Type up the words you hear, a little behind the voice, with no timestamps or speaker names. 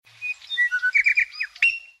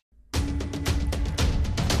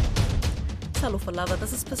Talofa lava,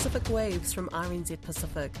 this is Pacific Waves from RNZ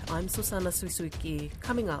Pacific. I'm Susana Suisuki.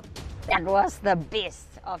 Coming up. That was the best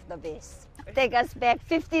of the best. Take us back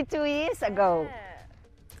 52 years ago.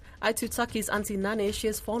 Aitutaki's Auntie Nane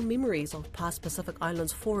shares fond memories of past Pacific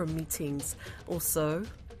Islands Forum meetings. Also,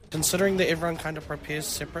 considering that everyone kind of prepares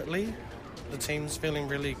separately, the team's feeling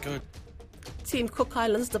really good. Team Cook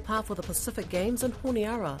Islands depart for the Pacific Games in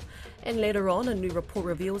Honiara. And later on, a new report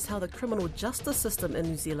reveals how the criminal justice system in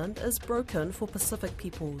New Zealand is broken for Pacific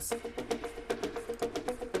peoples.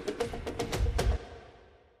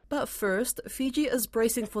 But first, Fiji is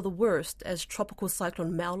bracing for the worst as Tropical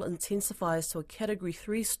Cyclone Mal intensifies to a Category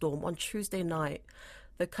 3 storm on Tuesday night.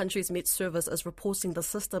 The country's Met Service is reporting the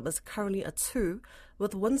system is currently a 2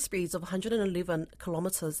 with wind speeds of 111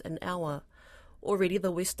 kilometres an hour. Already, the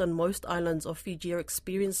westernmost islands of Fiji are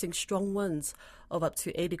experiencing strong winds of up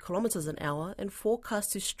to 80 kilometres an hour and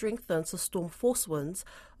forecast to strengthen to storm force winds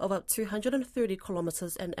of up to 130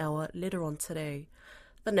 kilometres an hour later on today.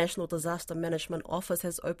 The National Disaster Management Office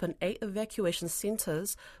has opened 8 evacuation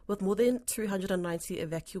centres with more than 290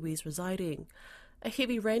 evacuees residing. A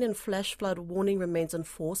heavy rain and flash flood warning remains in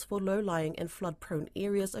force for low-lying and flood-prone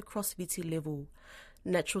areas across Viti level.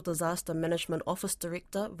 Natural Disaster Management Office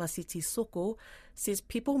Director Vasiti Soko says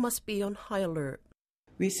people must be on high alert.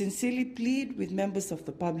 We sincerely plead with members of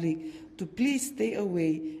the public to please stay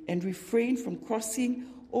away and refrain from crossing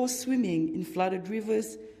or swimming in flooded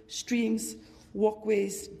rivers, streams,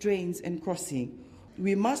 walkways, drains and crossing.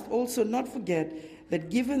 We must also not forget that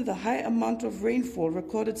given the high amount of rainfall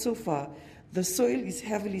recorded so far, the soil is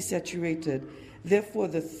heavily saturated. Therefore,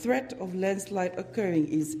 the threat of landslide occurring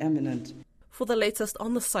is imminent. For the latest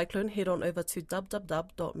on the cyclone, head on over to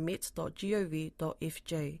www.met.gov.fj.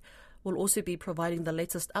 We'll also be providing the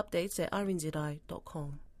latest updates at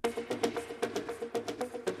rnzi.com.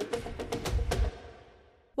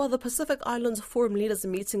 While the Pacific Islands Forum Leaders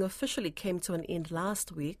meeting officially came to an end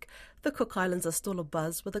last week, the Cook Islands are still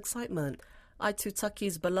abuzz with excitement.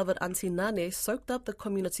 Aitutaki's beloved Auntie Nane soaked up the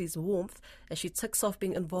community's warmth as she ticks off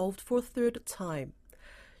being involved for a third time.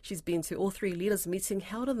 She's been to all 3 leaders' meetings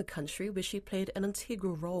held in the country where she played an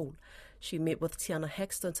integral role. She met with Tiana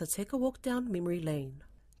Haxton to take a walk down memory lane.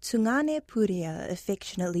 Tungane Puria,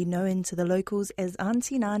 affectionately known to the locals as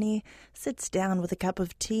Auntie Nane, sits down with a cup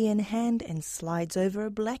of tea in hand and slides over a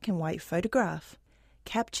black and white photograph.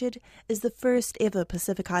 Captured is the first ever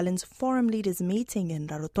Pacific Islands Forum Leaders meeting in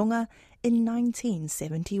Rarotonga in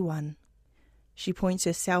 1971. She points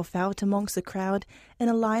herself out amongst the crowd in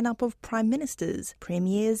a lineup of prime ministers,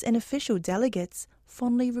 premiers and official delegates,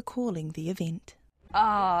 fondly recalling the event.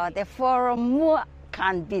 The forum,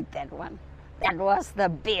 can't beat that one. That was the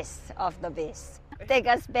best of the best. Take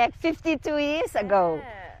us back 52 years ago.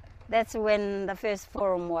 That's when the first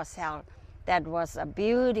forum was held. That was a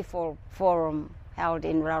beautiful forum held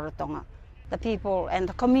in Rarotonga. The people and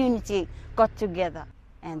the community got together.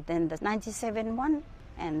 And then the 97 one,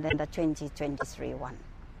 and then the 2023 one.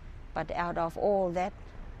 But out of all that,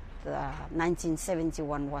 the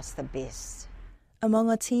 1971 was the best.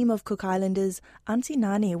 Among a team of Cook Islanders, Auntie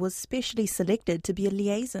Nane was specially selected to be a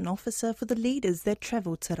liaison officer for the leaders that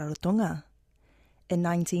travelled to Rarotonga. In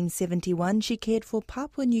 1971, she cared for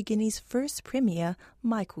Papua New Guinea's first Premier,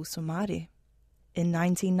 Michael Somare. In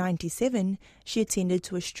 1997, she attended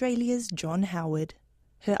to Australia's John Howard.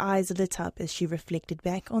 Her eyes lit up as she reflected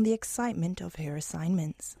back on the excitement of her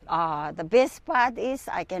assignments. The best part is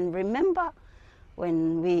I can remember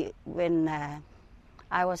when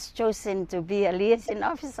I was chosen to be a liaison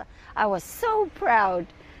officer. I was so proud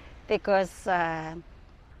because I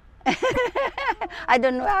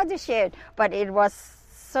don't know how to share it, but it was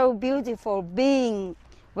so beautiful being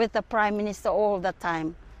with the Prime Minister all the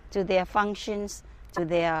time, to their functions, to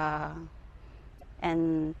their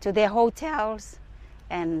hotels.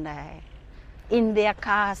 And in their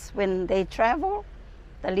cars, when they travel,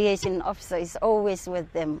 the liaison officer is always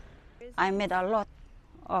with them. I met a lot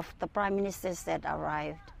of the prime ministers that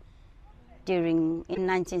arrived in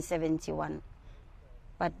 1971.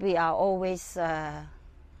 But we are always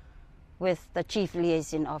with the chief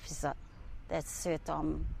liaison officer, that's Sir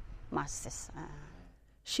Tom Masters.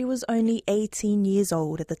 She was only 18 years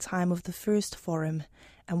old at the time of the first forum,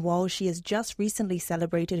 and while she has just recently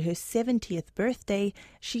celebrated her 70th birthday,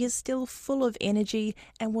 she is still full of energy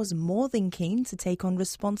and was more than keen to take on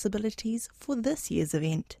responsibilities for this year's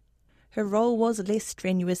event. Her role was less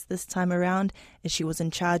strenuous this time around, as she was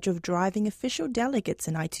in charge of driving official delegates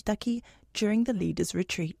in Aitutaki during the leaders'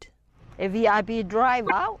 retreat. A VIP drive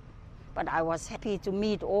out, but I was happy to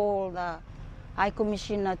meet all the High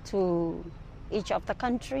Commissioner to each of the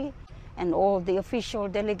country and all the official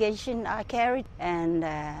delegation I carried, and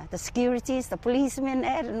the securities, the policemen,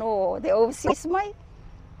 and all the overseas mate.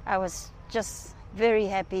 I was just very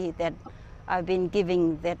happy that I've been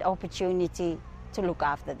given that opportunity to look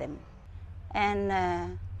after them.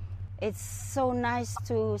 And it's so nice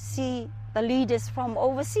to see the leaders from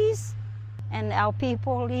overseas and our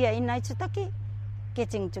people here in Aitutaki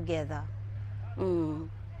getting together.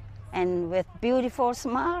 And with beautiful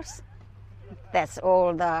smiles. That's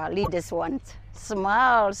all the leaders want.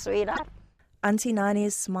 Smile, sweetheart. Auntie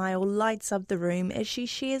Nani's smile lights up the room as she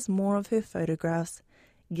shares more of her photographs,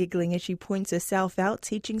 giggling as she points herself out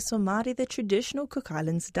teaching Somali the traditional Cook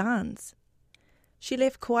Islands dance. She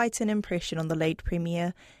left quite an impression on the late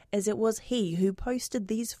Premier, as it was he who posted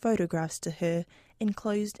these photographs to her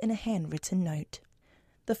enclosed in a handwritten note.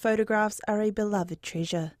 The photographs are a beloved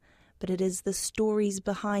treasure, but it is the stories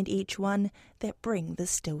behind each one that bring the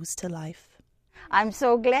stills to life. I'm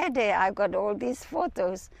so glad that I got all these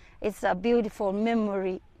photos. It's a beautiful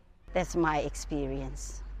memory. That's my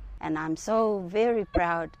experience. And I'm so very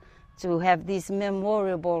proud to have these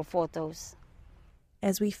memorable photos.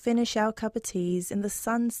 As we finish our cup of teas and the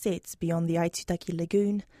sun sets beyond the Aitutaki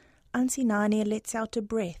Lagoon, Auntie Nani lets out a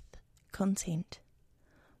breath, content.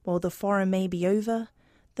 While the forum may be over,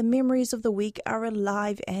 the memories of the week are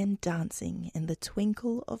alive and dancing in the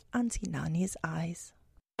twinkle of Auntie Nani's eyes.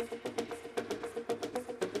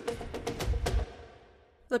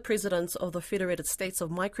 The President of the Federated States of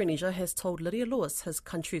Micronesia has told Lydia Lewis his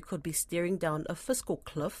country could be staring down a fiscal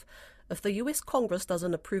cliff if the US Congress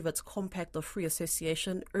doesn't approve its Compact of Free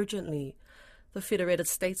Association urgently. The Federated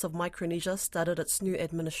States of Micronesia started its new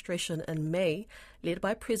administration in May, led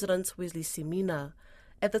by President Wesley Simina.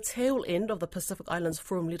 At the tail end of the Pacific Islands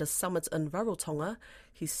Forum Leaders Summit in Rarotonga,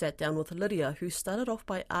 he sat down with Lydia, who started off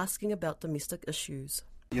by asking about domestic issues.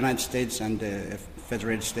 The United States and the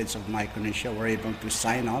Federated States of Micronesia were able to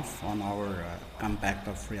sign off on our Compact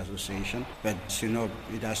of Free Association. But, as you know,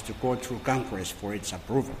 it has to go through Congress for its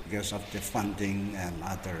approval because of the funding and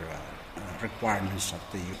other requirements of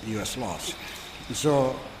the U.S. laws.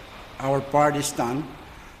 So our part is done.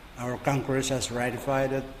 Our Congress has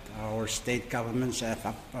ratified it. Our state governments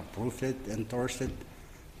have approved it, endorsed it,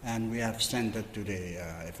 and we have sent it to the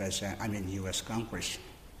U.S. Congress.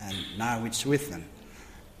 And now it's with them.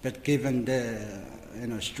 But given the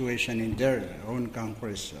situation in their own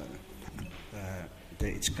Congress,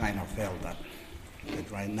 it's kind of held up. But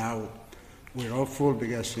right now, we're hopeful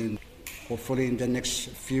because hopefully in the next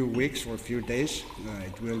few weeks or few days,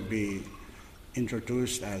 it will be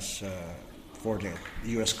introduced as for the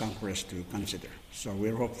U.S. Congress to consider. So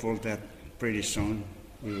we're hopeful that pretty soon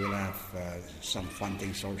we will have some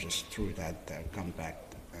funding sources through that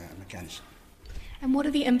compact mechanism. And what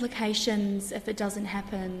are the implications if it doesn't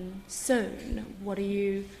happen soon? What are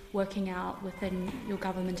you working out within your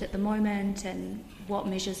government at the moment, and what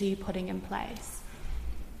measures are you putting in place?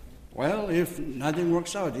 Well, if nothing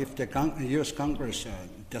works out, if the U.S. Congress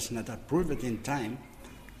does not approve it in time,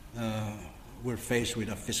 we're faced with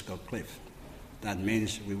a fiscal cliff. That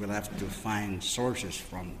means we will have to find sources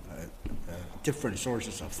from different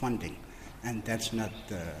sources of funding, and that's not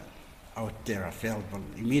out there available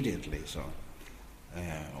immediately. So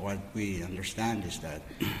what we understand is that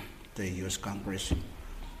the U.S. Congress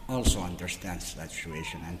also understands that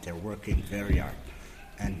situation, and they're working very hard.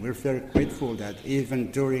 And we're very grateful that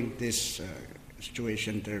even during this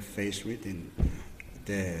situation they're faced with in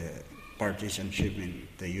the partisanship in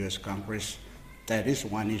the U.S. Congress, that is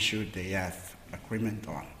one issue they have agreement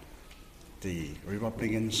on. The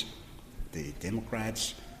Republicans, the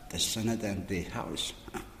Democrats, the Senate, and the House,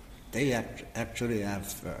 they actually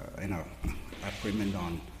have agreement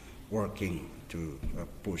on working to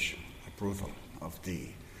push approval of the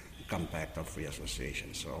Compact of Free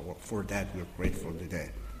Association. So for that, we're grateful to the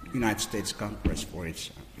United States Congress for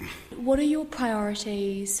its... What are your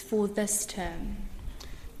priorities for this term?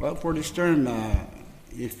 Well, for this term,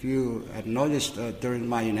 if you had noticed during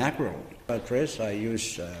my inaugural address, I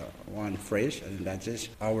used one phrase, and that is,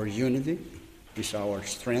 our unity is our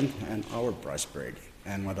strength and our prosperity.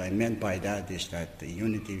 And what I meant by that is that the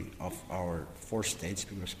unity of our 4 states,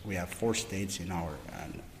 because we have 4 states in our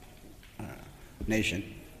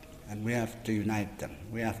nation, and we have to unite them.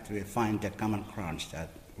 We have to find the common grounds that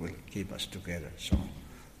will keep us together. So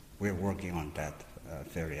we're working on that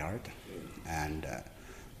very hard. And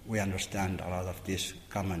we understand a lot of these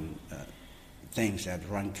common things that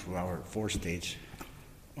run through our 4 states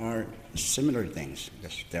are similar things,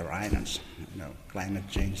 because they're islands. Climate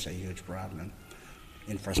change is a huge problem.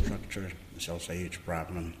 Infrastructure is also a huge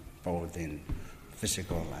problem, both in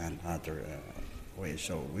physical and other way.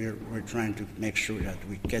 So we're trying to make sure that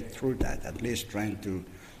we get through that, at least trying to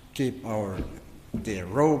keep the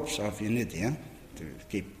ropes of unity, to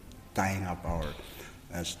keep tying up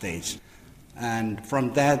our states. And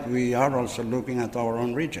from that, we are also looking at our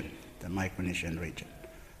own region, the Micronesian region.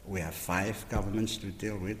 We have 5 governments to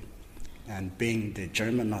deal with, and being the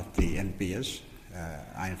chairman of the NPS,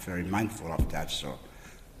 I'm very mindful of that. So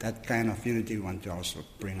that kind of unity we want to also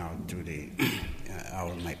bring out to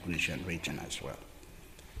our Micronesian region as well.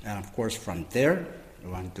 And of course, from there,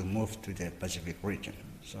 we want to move to the Pacific region.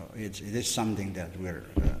 So it is something that we're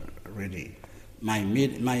really,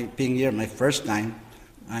 being here my first time,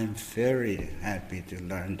 I'm very happy to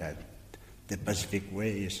learn that the Pacific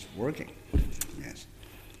way is working. Yes.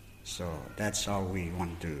 So that's how we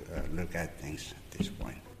want to look at things at this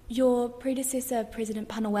point. Your predecessor, President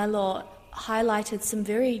Panuelo, highlighted some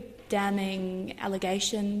very damning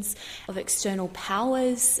allegations of external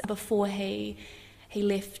powers before he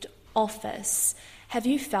left office. Have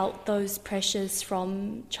you felt those pressures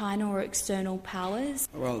from China or external powers?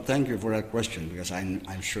 Well, thank you for that question, because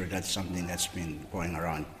I'm sure that's something that's been going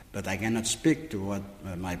around. But I cannot speak to what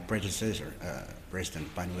my predecessor,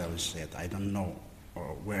 President Panuelo, said. I don't know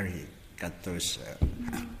where he got those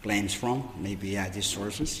claims from. Maybe he had his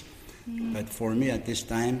sources. But for me at this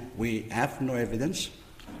time, we have no evidence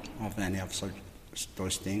of any of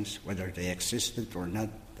those things, whether they existed or not.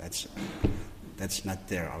 That's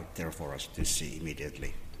not out there for us to see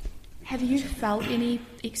immediately. Have you felt any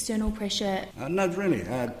external pressure? Not really.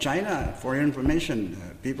 China, for your information,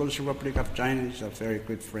 People's Republic of China is a very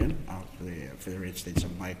good friend of the Federated States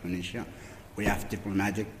of Micronesia. We have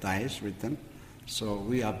diplomatic ties with them, so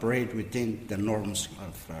we operate within the norms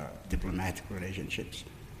of diplomatic relationships.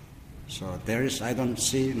 So I don't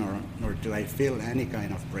see nor do I feel any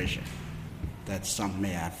kind of pressure that some may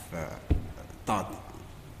have thought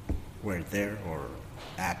were there or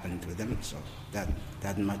happened to them. So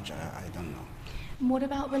that much I don't know. What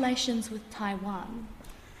about relations with Taiwan?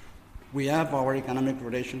 We have our economic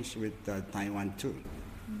relations with Taiwan too.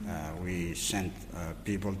 We send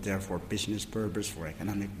people there for business purpose, for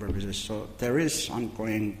economic purposes. So there is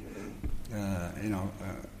ongoing,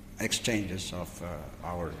 exchanges of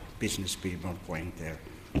our business people going there.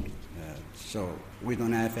 So we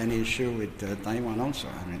don't have any issue with Taiwan also.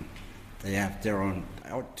 I mean, they have their own.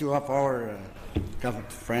 2 of our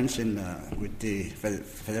friends with the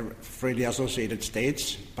freely associated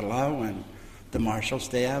states, Palau and the Marshalls,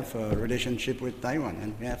 they have a relationship with Taiwan,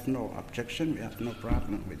 and we have no objection, we have no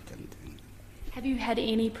problem with them. Have you had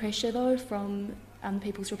any pressure, though, from the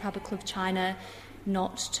People's Republic of China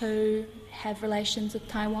not to have relations with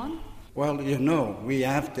Taiwan? Well, we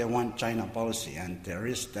have the one China policy, and there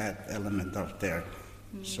is that element out there.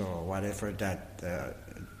 So whatever that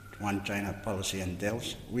one China policy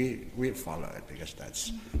entails, we follow it, because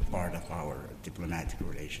that's part of our diplomatic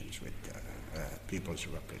relations with People's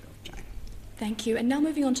Republic of China. Thank you. And now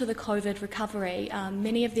moving on to the COVID recovery,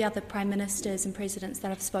 many of the other prime ministers and presidents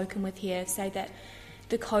that I've spoken with here say that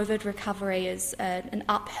the COVID recovery is an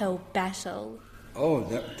uphill battle. Oh,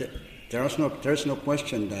 there's no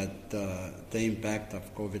question that the impact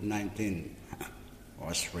of COVID-19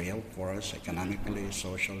 was real for us economically,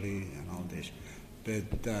 socially, and all this.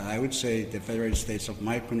 But I would say the Federated States of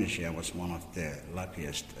Micronesia was one of the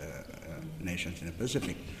luckiest nations in the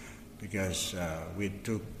Pacific, because we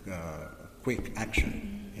took quick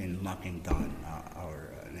action in locking down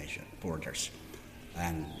our nation borders.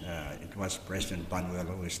 And it was President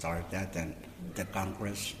Panuelo who started that, and the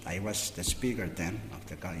Congress, I was the speaker then of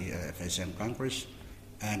the FSM Congress,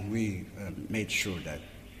 and we made sure that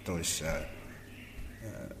those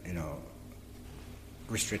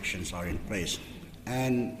restrictions are in place.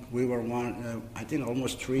 And we were I think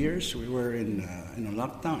almost 3 years we were in a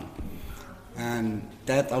lockdown. And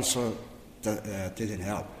that also didn't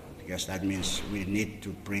help, because that means we need to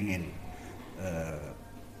bring in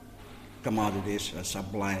commodities,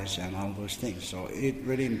 supplies, and all those things. So it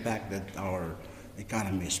really impacted our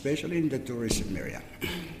economy, especially in the tourism area.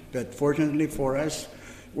 But fortunately for us,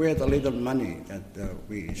 we had a little money that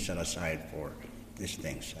we set aside for these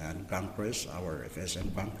things. And Congress, our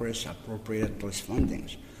FSM Congress, appropriated those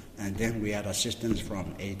fundings. And then we had assistance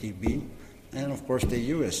from ADB and, of course, the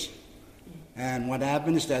U.S. And what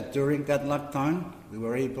happened is that during that lockdown, we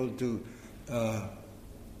were able to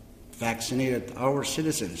vaccinate our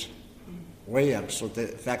citizens way up, so the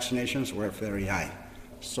vaccinations were very high.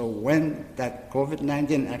 So when that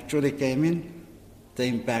COVID-19 actually came in, the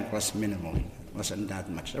impact was minimal. It wasn't that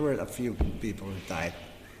much. There were a few people who died,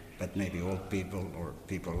 but maybe old people or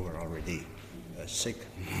people who were already sick.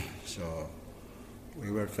 So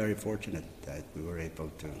we were very fortunate that we were able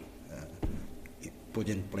to put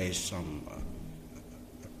in place some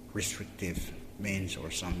restrictive means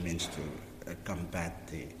or some means to combat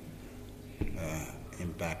the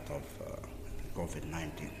impact of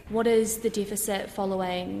COVID-19. What is the deficit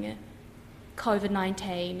following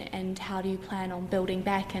COVID-19, and how do you plan on building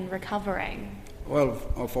back and recovering? Well,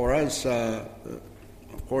 for us,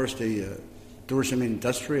 of course, the tourism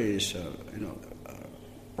industry is,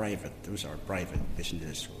 private. Those are private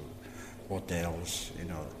businesses, hotels,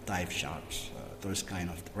 dive shops, those kind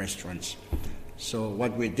of restaurants. So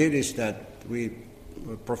what we did is that we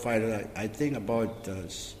provided, I think, about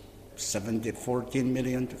 14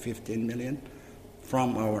 million to 15 million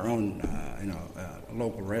from our own,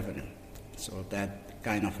 local revenue. So that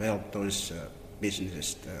kind of helped those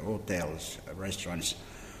businesses, the hotels, restaurants,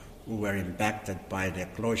 who were impacted by the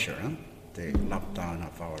closure, the lockdown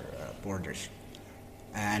of our borders.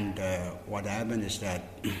 And what happened is that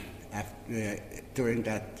during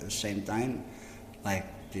that same time,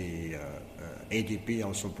 like the ADB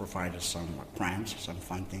also provided some grants, some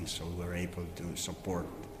funding, so we were able to support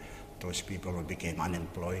those people who became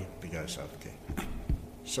unemployed because of the...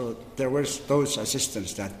 So there was those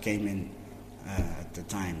assistance that came in at the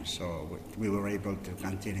time, so we were able to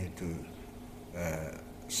continue to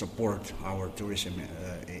support our tourism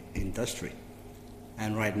industry.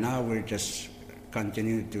 And right now we're just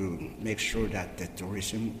continue to make sure that the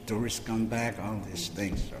tourists come back, all these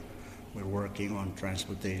things. So we're working on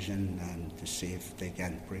transportation and to see if they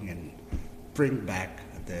can bring back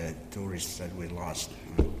the tourists that we lost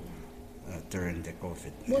during the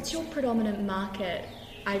COVID. What's your predominant market?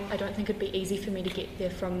 I don't think it'd be easy for me to get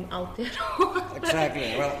there from Aotearoa.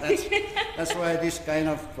 Exactly. Well, that's why this kind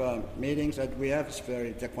of meetings that we have is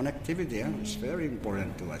the connectivity is very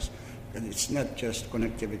important to us. And it's not just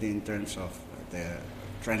connectivity in terms of the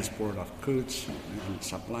transport of goods and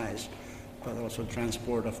supplies, but also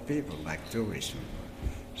transport of people, like tourism.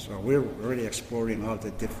 So we're really exploring all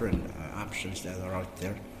the different options that are out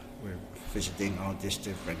there. We're visiting all these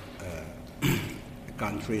different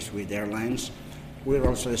countries with airlines. We're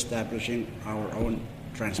also establishing our own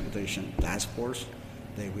transportation task force.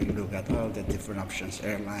 They will look at all the different options,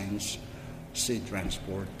 airlines, sea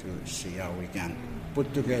transport, to see how we can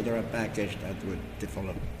put together a package that would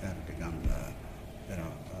develop and become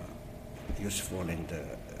useful in the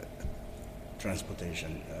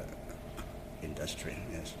transportation industry.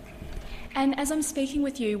 Yes. And as I'm speaking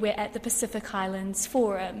with you, we're at the Pacific Islands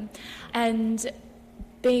Forum, and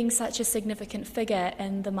being such a significant figure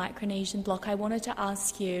in the Micronesian bloc, I wanted to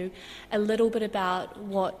ask you a little bit about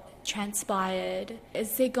what transpired.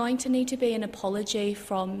 Is there going to need to be an apology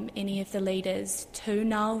from any of the leaders to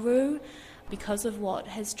Nauru because of what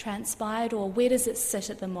has transpired, or where does it sit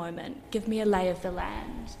at the moment? Give me a lay of the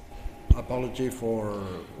land. Apology for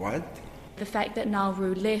what? The fact that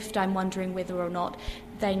Nauru left, I'm wondering whether or not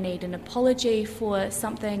they need an apology for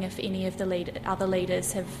something, if any of the other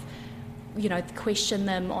leaders have question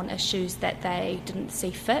them on issues that they didn't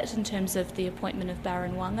see fit in terms of the appointment of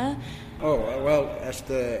Baron Wanga. Oh, well,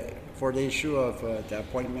 for the issue of the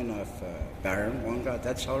appointment of Baron Wanga,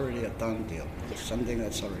 that's already a done deal. It's something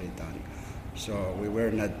that's already done. So we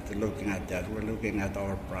were not looking at that. We're looking at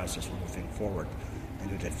our process moving forward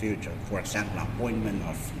into the future. For example, appointment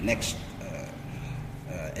of next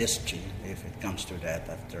SG, if it comes to that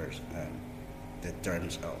after the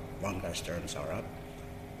terms of Wanga's terms are up.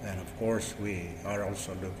 And of course, we are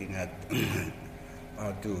also looking at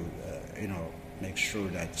how to, make sure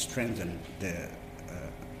that strengthen the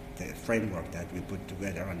framework that we put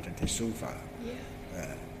together under the SUFA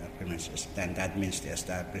premises. Then that means the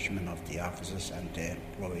establishment of the offices and the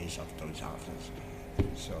employees of those offices.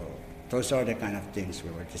 So those are the kind of things we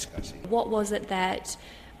were discussing. What was it that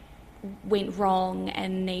went wrong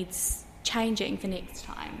and needs changing for next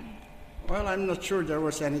time? Well, I'm not sure there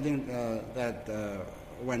was anything that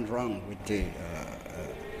went wrong with the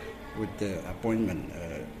appointment,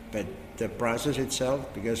 but the process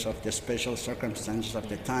itself, because of the special circumstances of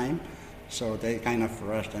the time, so they kind of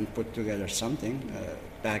rushed and put together something,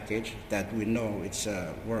 package that we know it's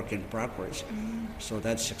a work in progress. So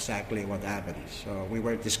that's exactly what happened. So we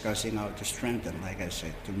were discussing how to strengthen, like I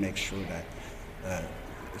said, to make sure that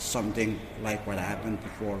something like what happened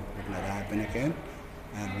before would not happen again.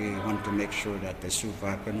 And we want to make sure that the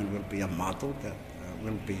SUFA agreement will be a model that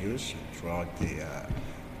will be used throughout the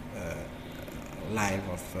life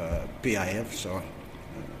of PIF. So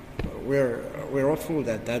we're hopeful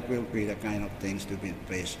that that will be the kind of things to be in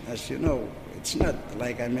place. As you know, it's not,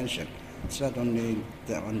 like I mentioned, it's not only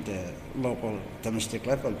on the local domestic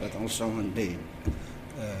level, but also on the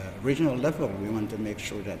regional level. We want to make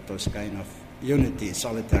sure that those kind of unity,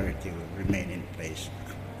 solidarity will remain in place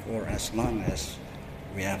for as long as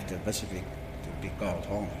we have the Pacific to be called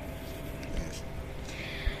home. Yes.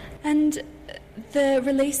 And the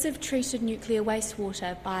release of treated nuclear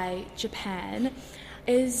wastewater by Japan,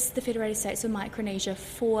 is the Federated States of Micronesia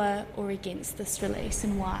for or against this release,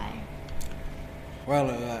 and why?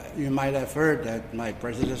 Well, you might have heard that my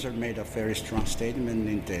predecessor made a very strong statement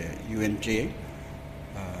in the UNGA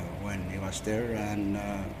when he was there, and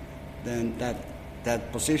then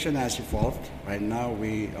that position has evolved. Right now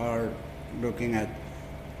we are looking at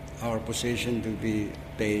our position to be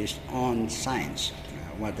based on science,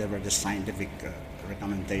 whatever the scientific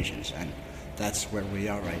recommendations, and that's where we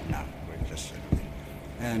are right now. We're just,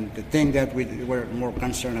 and the thing that we're more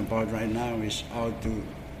concerned about right now is how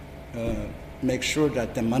to make sure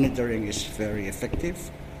that the monitoring is very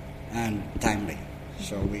effective and timely,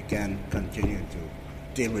 so we can continue to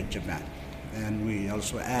deal with Japan. And we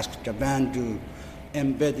also ask Japan to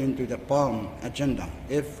embed into the PALM agenda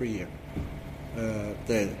every year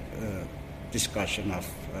the discussion of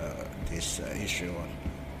this issue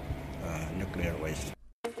on nuclear waste.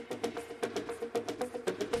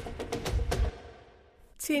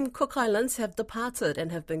 Team Cook Islands have departed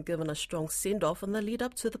and have been given a strong send-off in the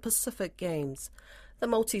lead-up to the Pacific Games. The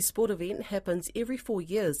multi-sport event happens every 4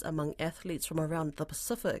 years among athletes from around the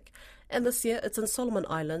Pacific, and this year it's in Solomon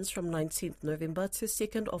Islands from 19th November to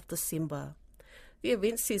 2nd of December. The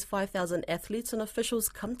event sees 5,000 athletes and officials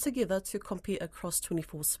come together to compete across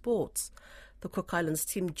 24 sports. The Cook Islands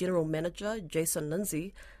team general manager, Jason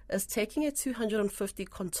Lindsay, is taking a 250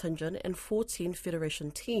 contingent and 14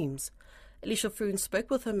 federation teams. Alicia Foon spoke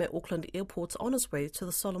with him at Auckland Airport on his way to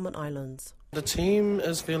the Solomon Islands. The team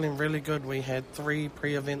is feeling really good. We had 3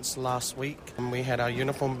 pre-events last week. We had our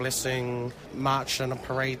uniform blessing, march and a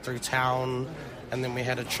parade through town, and then we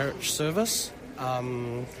had a church service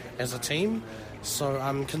as a team. So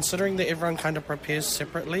considering that everyone kind of prepares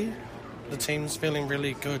separately, the team's feeling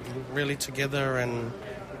really good, really together, and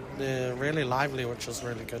they're really lively, which is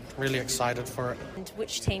really good. Really excited for it. And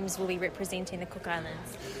which teams will be representing the Cook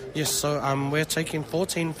Islands? Yes, so we're taking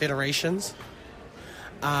 14 federations.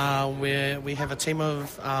 Where we have a team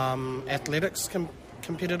of athletics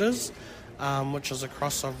competitors, which is a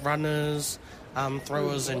cross of runners,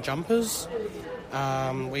 throwers and jumpers.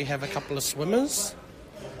 We have a couple of swimmers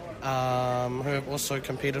who have also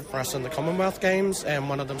competed for us in the Commonwealth Games, and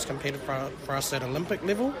one of them's competed for us at Olympic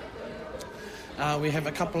level. We have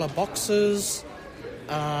a couple of boxers.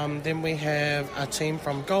 Then we have a team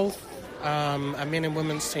from golf, a men and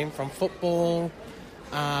women's team from football,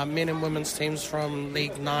 men and women's teams from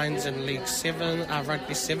League 9s and League 7,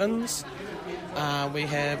 Rugby 7s. We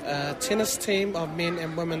have a tennis team of men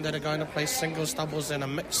and women that are going to play singles, doubles and a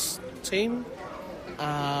mixed team.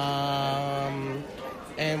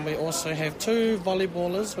 And we also have 2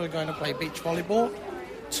 volleyballers who are going to play beach volleyball,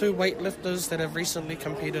 2 weightlifters that have recently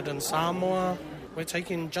competed in Samoa. We're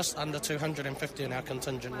taking just under 250 in our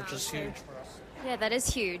contingent, which is huge for us. Yeah, that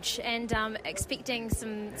is huge. And expecting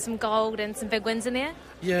some gold and some big wins in there?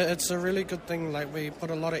 Yeah, it's a really good thing. Like, we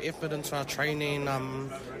put a lot of effort into our training.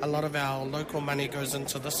 A lot of our local money goes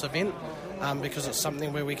into this event because it's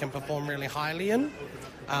something where we can perform really highly in,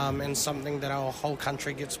 and something that our whole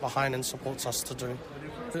country gets behind and supports us to do.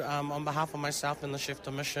 On behalf of myself and the Chef de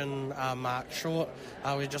Mission, Mark Short,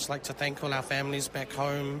 we'd just like to thank all our families back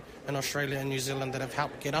home in Australia and New Zealand that have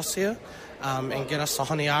helped get us here and get us to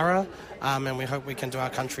Honiara, and we hope we can do our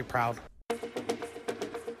country proud.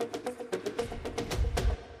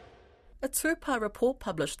 A 2-part report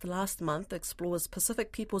published last month explores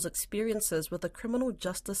Pacific people's experiences with the criminal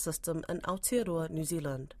justice system in Aotearoa, New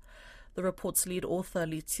Zealand. The report's lead author,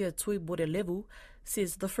 Litia Tuibore-Levu,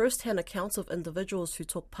 says the first-hand accounts of individuals who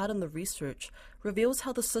took part in the research reveals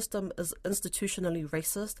how the system is institutionally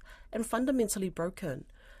racist and fundamentally broken.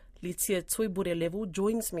 Litia Tuibore-Levu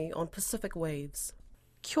joins me on Pacific Waves.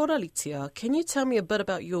 Kia ora, Litia. Can you tell me a bit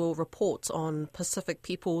about your report on Pacific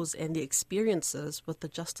peoples and the experiences with the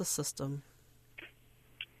justice system?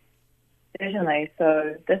 Certainly.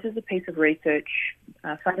 So this is a piece of research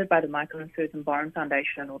funded by the Michael and Susan Boren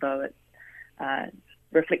Foundation, although it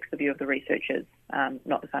reflects the view of the researchers,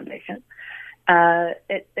 not the foundation.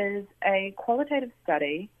 It is a qualitative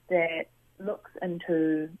study that looks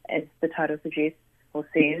into, as the title suggests or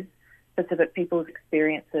says, Pacific people's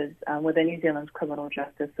experiences within New Zealand's criminal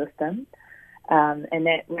justice system. And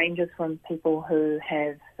that ranges from people who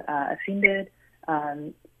have offended,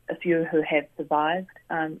 a few who have survived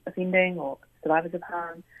offending or survivors of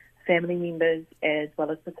harm, family members, as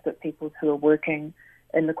well as Pacific peoples who are working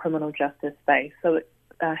in the criminal justice space. So it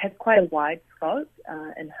has quite a wide scope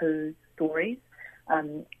in whose stories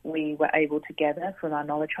we were able to gather from our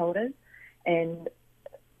knowledge holders. And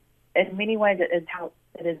in many ways it has helped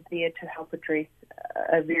that is there to help address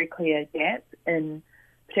a very clear gap in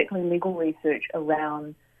particularly legal research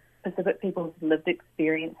around Pacific people's lived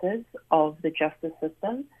experiences of the justice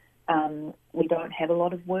system. We don't have a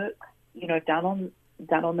lot of work, done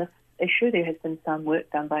on this issue. There has been some work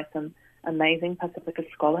done by some amazing Pacifica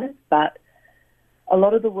scholars, but a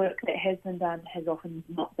lot of the work that has been done has often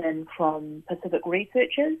not been from Pacific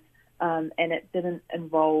researchers, and it didn't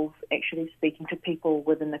involve actually speaking to people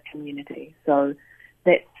within the community. So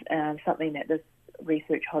that's something that this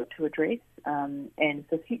research hoped to address, and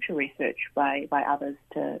for future research by others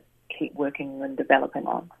to keep working and developing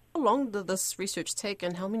on. How long did this research take,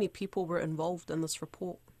 and how many people were involved in this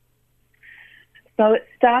report? So it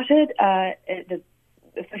started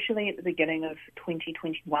officially at the beginning of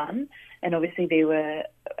 2021, and obviously there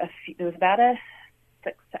was about a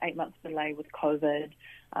 6 to 8 months delay with COVID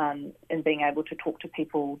in being able to talk to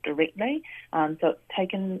people directly. So it's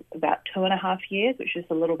taken about 2.5 years, which is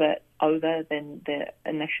a little bit over than the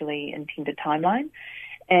initially intended timeline.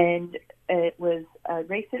 And it was a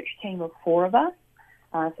research team of 4 of us,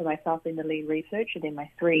 so myself being the lead researcher, then my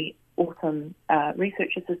 3 awesome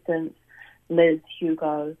research assistants, Liz,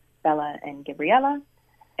 Hugo, Bella, and Gabriella.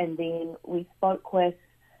 And then we spoke with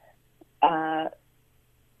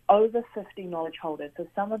over 50 knowledge holders. So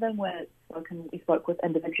some of them we spoke with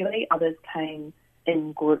individually, others came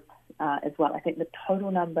in groups as well. I think the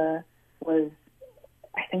total number was,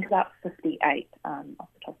 about 58 off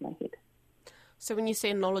the top of my head. So when you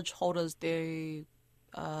say knowledge holders, they're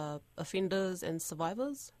offenders and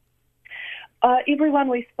survivors? Everyone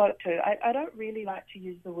we spoke to. I don't really like to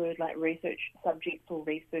use the word like research subjects or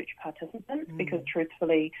research participants because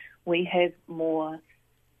truthfully they have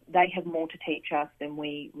more to teach us than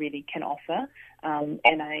we really can offer.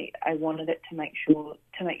 And I wanted it to make sure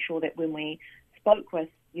that when we spoke with,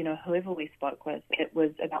 whoever we spoke with, it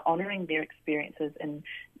was about honouring their experiences and,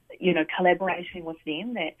 collaborating with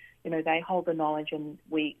them, that, they hold the knowledge and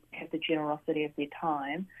we have the generosity of their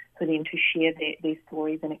time for them to share their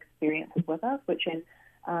stories and experiences with us, which is,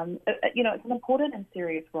 it's an important and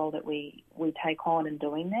serious role that we take on in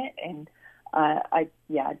doing that. And I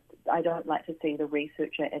don't like to see the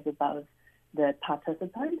researcher as above the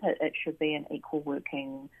participant. It should be an equal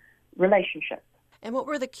working relationship. And what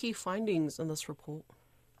were the key findings in this report?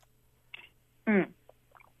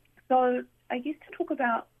 So I guess to talk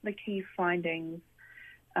about the key findings,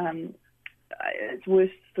 it's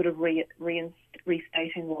worth sort of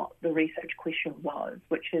restating what the research question was,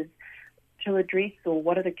 which is to address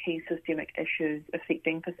what are the key systemic issues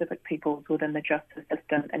affecting Pacific peoples within the justice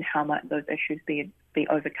system and how might those issues be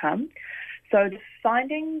overcome. So the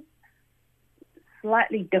findings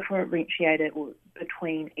slightly differentiated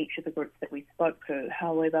between each of the groups that we spoke to.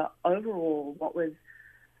 However, overall, what was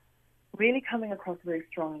really coming across very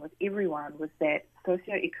strongly with everyone was that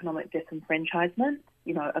socioeconomic disenfranchisement,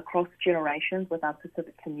 across generations with our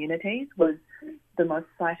Pacific communities was the most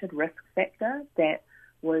cited risk factor that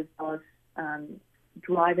was both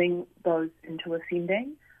driving those into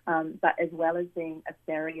offending, but as well as being a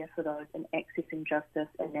barrier for those in accessing justice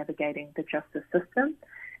and navigating the justice system.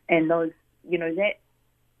 And those,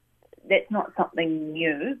 that's not something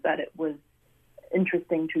new, but it was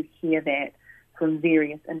interesting to hear that from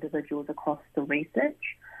various individuals across the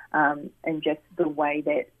research, and just the way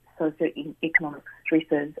that socioeconomic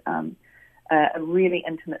stresses are really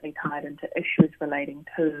intimately tied into issues relating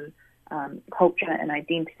to culture and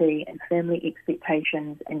identity and family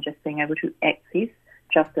expectations, and just being able to access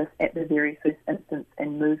justice at the very first instance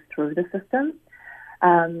and move through the system.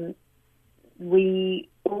 We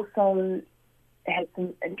also had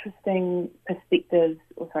some interesting perspectives,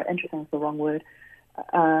 interesting is the wrong word,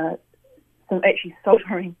 some actually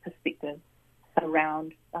sobering perspectives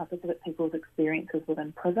around Pacific people's experiences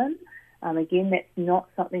within prison. Again, that's not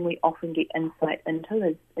something we often get insight into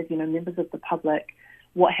as members of the public.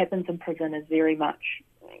 What happens in prison is very much,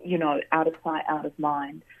 out of sight, out of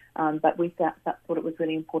mind. But we thought it was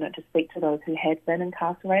really important to speak to those who had been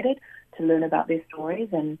incarcerated to learn about their stories.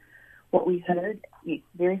 And what we heard,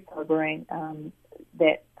 very sobering,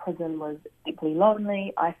 that prison was deeply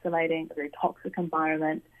lonely, isolating, a very toxic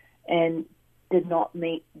environment, and did not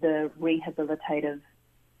meet the rehabilitative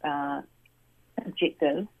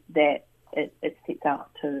objectives that it sets out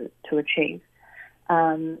to achieve.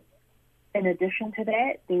 In addition to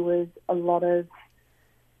that, there was a lot of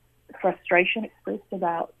frustration expressed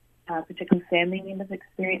about particularly family members'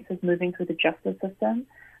 experiences moving through the justice system,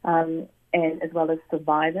 and as well as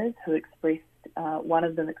survivors who expressed, one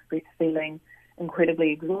of them expressed feeling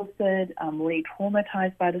incredibly exhausted,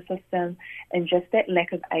 re-traumatized by the system, and just that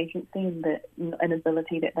lack of agency and the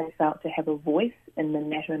inability that they felt to have a voice in the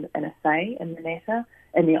matter and a say in the matter,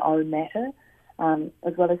 in their own matter,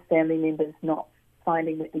 as well as family members not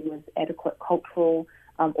finding that there was adequate cultural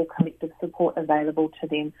or collective support available to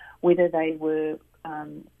them, whether they were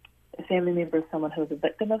a family member of someone who was a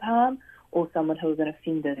victim of harm or someone who was an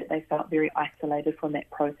offender, that they felt very isolated from that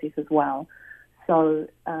process as well. So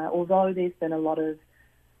although there's been a lot of,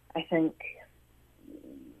 I think,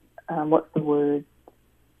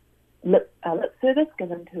 lip service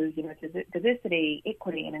given to diversity,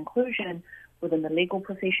 equity and inclusion within the legal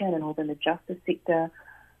profession and within the justice sector,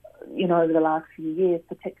 over the last few years,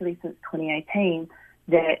 particularly since 2018,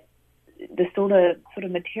 that the sort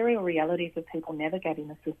of material realities of people navigating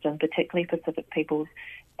the system, particularly Pacific peoples,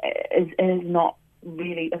 is not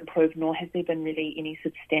really improved, nor has there been really any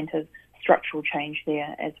substantive structural change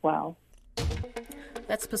there as well.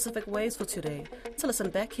 That's Pacific Waves for today. To listen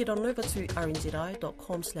back, head on over to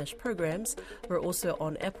rnzi.com/programs. We're also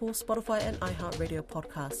on Apple, Spotify and iHeartRadio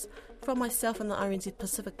podcasts. From myself and the RNZ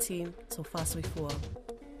Pacific team, till Fasui Fua.